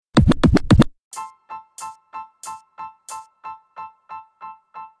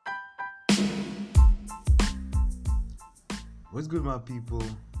What's good, my people?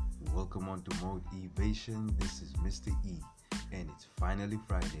 Welcome on to Motivation. This is Mr. E, and it's finally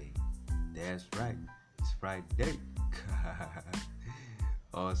Friday. That's right, it's Friday.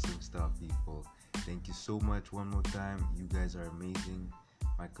 Awesome stuff, people. Thank you so much one more time. You guys are amazing.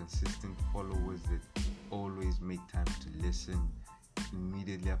 My consistent followers that always make time to listen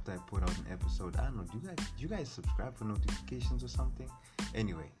immediately after I put out an episode. I don't know, do you guys subscribe for notifications or something?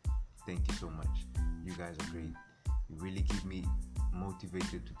 Anyway, thank you so much. You guys are great. You really keep me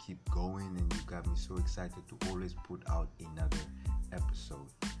motivated to keep going, and you got me so excited to always put out another episode.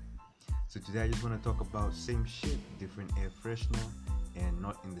 So today I just want to talk about same shit, different air freshener, and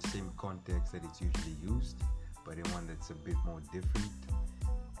not in the same context that it's usually used, but in one that's a bit more different.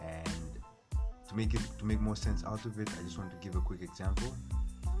 And to make more sense out of it, I just want to give a quick example.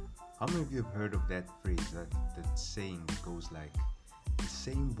 How many of you have heard of that phrase, that saying that goes like, the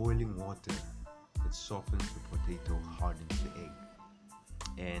same boiling water that softens the potato hardens the egg?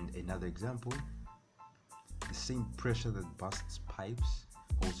 And another example, the same pressure that busts pipes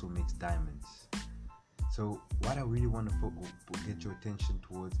also makes diamonds. So what I really want to get your attention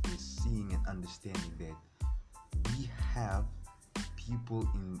towards is seeing and understanding that we have people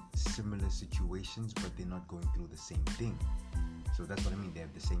in similar situations, but they're not going through the same thing. So that's what I mean. They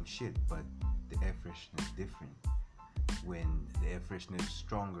have the same shit, but the air freshener is different. When the air freshener is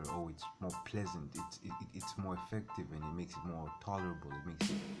stronger, it's more pleasant, it's more effective, and it makes it more tolerable. It makes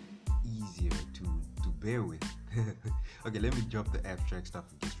it easier to bear with. Okay, let me drop the abstract stuff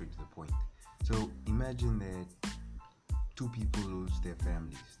and get straight to the point. So imagine that two people lose their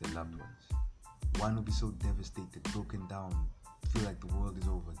families, their loved ones. One will be so devastated, broken down, feel like the world is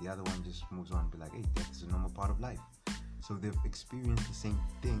over. The other one just moves on and be like, hey, death is a normal part of life. So they've experienced the same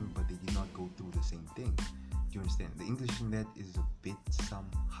thing, but they did not go through the same thing. Do you understand? The English in that is a bit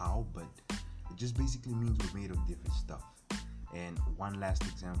somehow, but it just basically means we're made of different stuff. And one last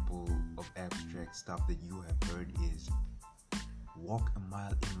example of abstract stuff that you have heard is walk a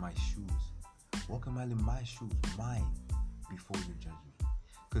mile in my shoes. Walk a mile in my shoes, mine, before you judge me.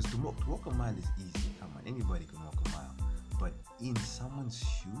 Because to walk a mile is easy. Come on, anybody can walk a mile. But in someone's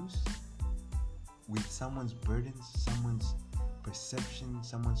shoes, with someone's burdens, someone's perception,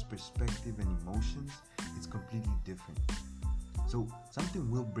 someone's perspective and emotions, it's completely different. So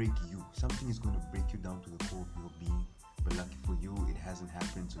something will break you. Something is going to break you down to the core of your being. But lucky for you, it hasn't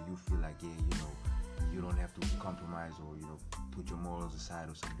happened. So you feel like, you don't have to compromise or, put your morals aside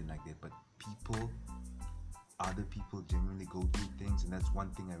or something like that. But other people genuinely go through things. And that's one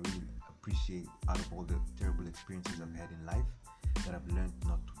thing I really appreciate out of all the terrible experiences I've had in life, that I've learned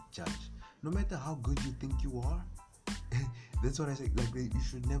not to judge. No matter how good you think you are, that's what I say. Like, you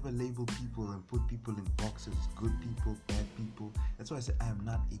should never label people and put people in boxes. Good people, bad people. That's why I say I am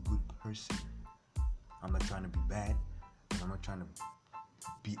not a good person. I'm not trying to be bad, but I'm not trying to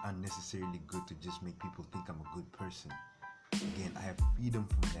be unnecessarily good to just make people think I'm a good person. Again, I have freedom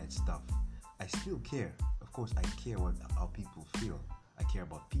from that stuff. I still care. Of course, I care how people feel. I care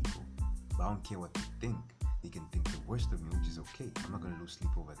about people, but I don't care what they think. They can think the worst of me, which is okay. I'm not going to lose sleep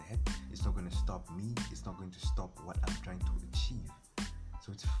over that. It's not going to stop me. It's not going to stop what I'm trying to achieve.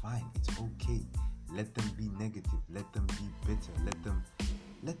 So it's fine. It's okay. Let them be negative. Let them be bitter.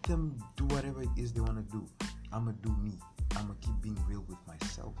 Let them do whatever it is they want to do. I'm going to do me. I'm going to keep being real with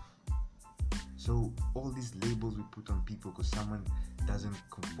myself. So all these labels we put on people because someone doesn't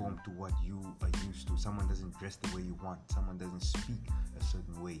conform to what you are used to. Someone doesn't dress the way you want. Someone doesn't speak a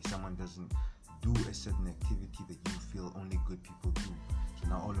certain way. Someone doesn't do a certain activity that you feel only good people do. So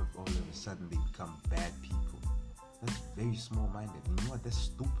now all of a sudden they become bad people. That's very small-minded. And you know what? That's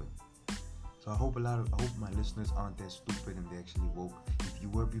stupid. So I hope my listeners aren't that stupid and they actually woke. If you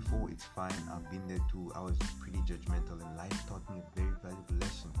were before, it's fine. I've been there too. I was pretty judgmental, and life taught me a very valuable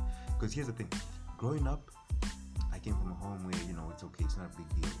lesson. Because here's the thing. Growing up, I came from a home where, it's okay. It's not a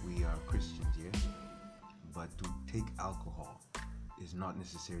big deal. We are Christians here. But to take alcohol is not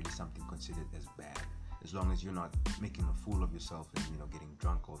necessarily something considered as bad, as long as you're not making a fool of yourself and getting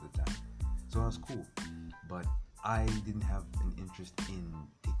drunk all the time. So I was cool, but I didn't have an interest in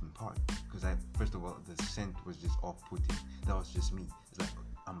taking part because first of all, the scent was just off-putting. That was just me. It's like,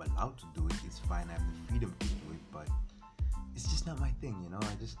 I'm allowed to do it, it's fine, I have the freedom to do it, but it's just not my thing.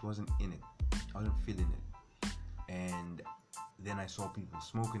 I just wasn't in it. I wasn't feeling it. And then I saw people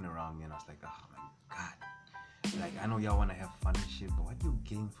smoking around me, and I was like, oh my god. Like, I know y'all want to have fun and shit, but what do you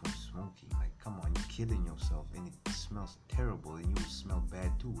gain from smoking? Like, come on, you're killing yourself, and it smells terrible, and you will smell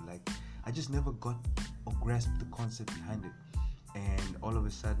bad too. Like, I just never got or grasped the concept behind it. And all of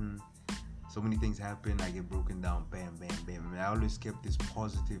a sudden, So many things happen, I get broken down, bam, bam, bam. And I always kept this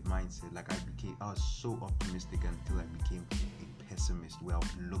positive mindset. Like I was so optimistic until I became a pessimist, where I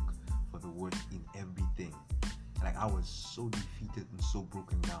would look for the worst in everything. Like I was so defeated and so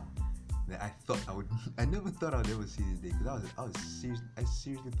broken down that I never thought I would ever see this day, because I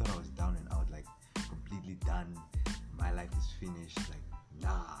seriously thought I was down and out, like completely done. My life is finished. Like,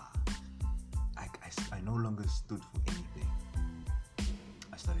 nah. I no longer stood for anything.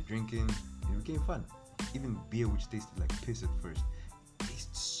 I started drinking. It became fun. Even beer, which tasted like piss at first,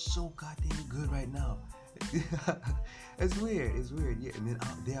 tastes so goddamn good right now. It's weird. Yeah. And then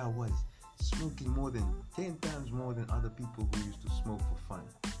there I was, smoking more than 10 times more than other people who used to smoke for fun.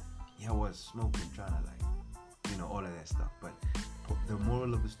 Yeah, I was smoking, trying to all of that stuff. But the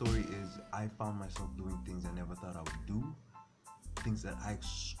moral of the story is, I found myself doing things I never thought I would do. Things that I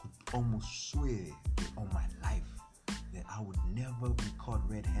could almost swear that on my life that I would never be caught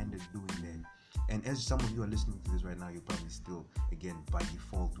red-handed doing that. And as some of you are listening to this right now, you're probably still, again, by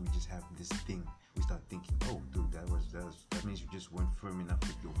default, we just have this thing. We start thinking, oh, dude, that means you just weren't firm enough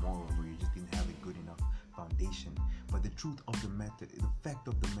with your morals, or you just didn't have a good enough foundation. But the truth of the matter, the fact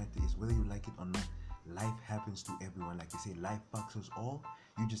of the matter is, whether you like it or not, life happens to everyone. Like they say, life fucks us all.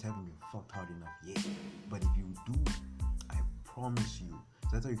 You just haven't been fucked hard enough yet. But if you do, I promise you. So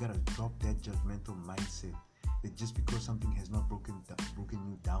that's why you gotta drop that judgmental mindset. That just because something has not broken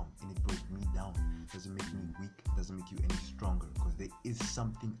you down, and it broke me down, doesn't make me weak, doesn't make you any stronger. Because there is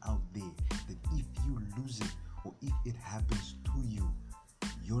something out there that if you lose it, or if it happens to you,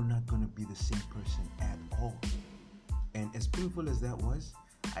 you're not gonna be the same person at all. And as painful as that was,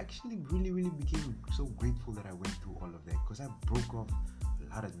 I actually really, really became so grateful that I went through all of that, because I broke off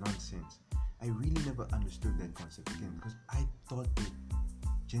a lot of nonsense. I really never understood that concept again, because I thought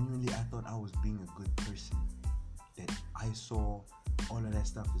I was being a good person. That I saw all of that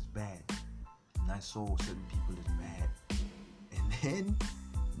stuff as bad, and I saw certain people as bad. And then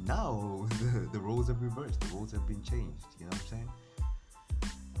now the roles have reversed, the roles have been changed. You know what I'm saying?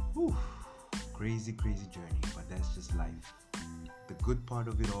 Whew. Crazy journey, but that's just life. The good part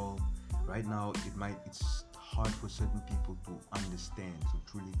of it all, right now, it's hard for certain people to understand,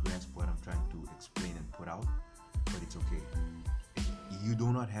 to truly grasp what I'm trying to explain and put out, but it's okay. You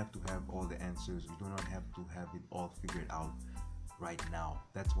do not have to have all the answers. You do not have to have it all figured out right now.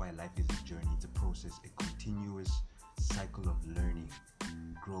 That's why life is a journey. It's a process, a continuous cycle of learning,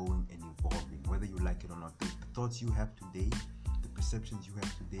 growing, and evolving. Whether you like it or not, the thoughts you have today, the perceptions you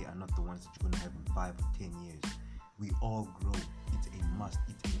have today are not the ones that you're going to have in 5 or 10 years. We all grow. It's a must.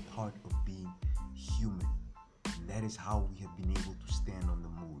 It's a part of being human. And that is how we have been able to stand on the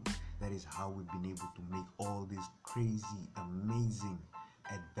moon. That is how we've been able to make all these crazy, amazing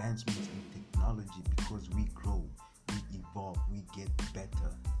advancements in technology, because we grow, we evolve, we get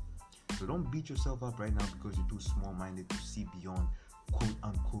better. So don't beat yourself up right now because you're too small-minded to see beyond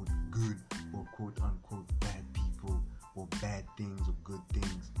quote-unquote good or quote-unquote bad people or bad things or good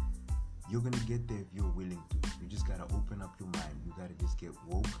things. You're gonna get there if you're willing to. You just gotta open up your mind. You gotta just get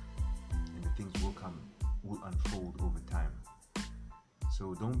woke, and the things will unfold over time.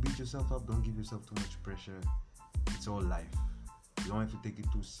 So don't beat yourself up. Don't give yourself too much pressure. It's all life. You don't have to take it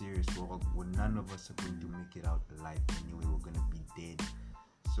too serious. None of us are going to make it out alive anyway. We're going to be dead.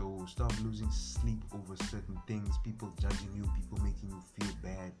 So stop losing sleep over certain things. People judging you. People making you feel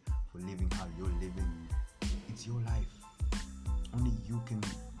bad for living how you're living. It's your life. Only you can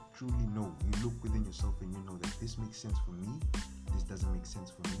truly know. You look within yourself and you know that this makes sense for me. This doesn't make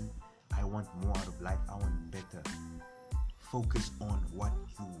sense for me. I want more out of life. I want better. Focus on what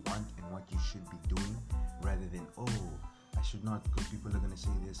you want and what you should be doing, rather than, I should not, because people are going to say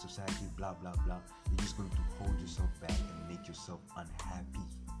this, society, blah, blah, blah. You're just going to hold yourself back and make yourself unhappy.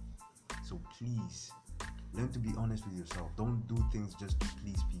 So please, learn to be honest with yourself. Don't do things just to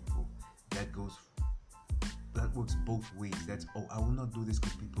please people. That works both ways. That's, I will not do this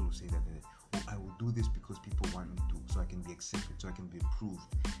because people will say that. I will do this because people want me to, so I can be accepted, so I can be approved.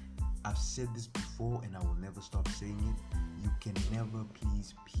 I've said this before and I will never stop saying it. You can never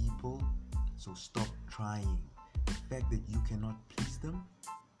please people, so stop trying. The fact that you cannot please them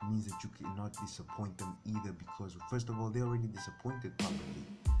means that you cannot disappoint them either, because first of all, they're already disappointed probably.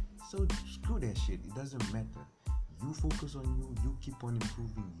 So screw that shit. It doesn't matter. You focus on you. You keep on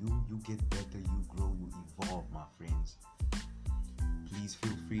improving. You get better. You grow. You evolve, my friends. Please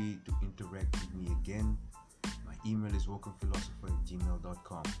feel free to interact with me again. My email is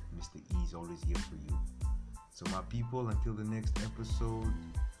welcomephilosopher@gmail.com. Mr. E is always here for you. So my people, until the next episode,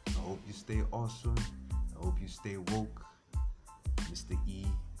 I hope you stay awesome. I hope you stay woke. Mr. E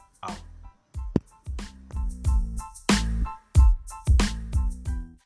out.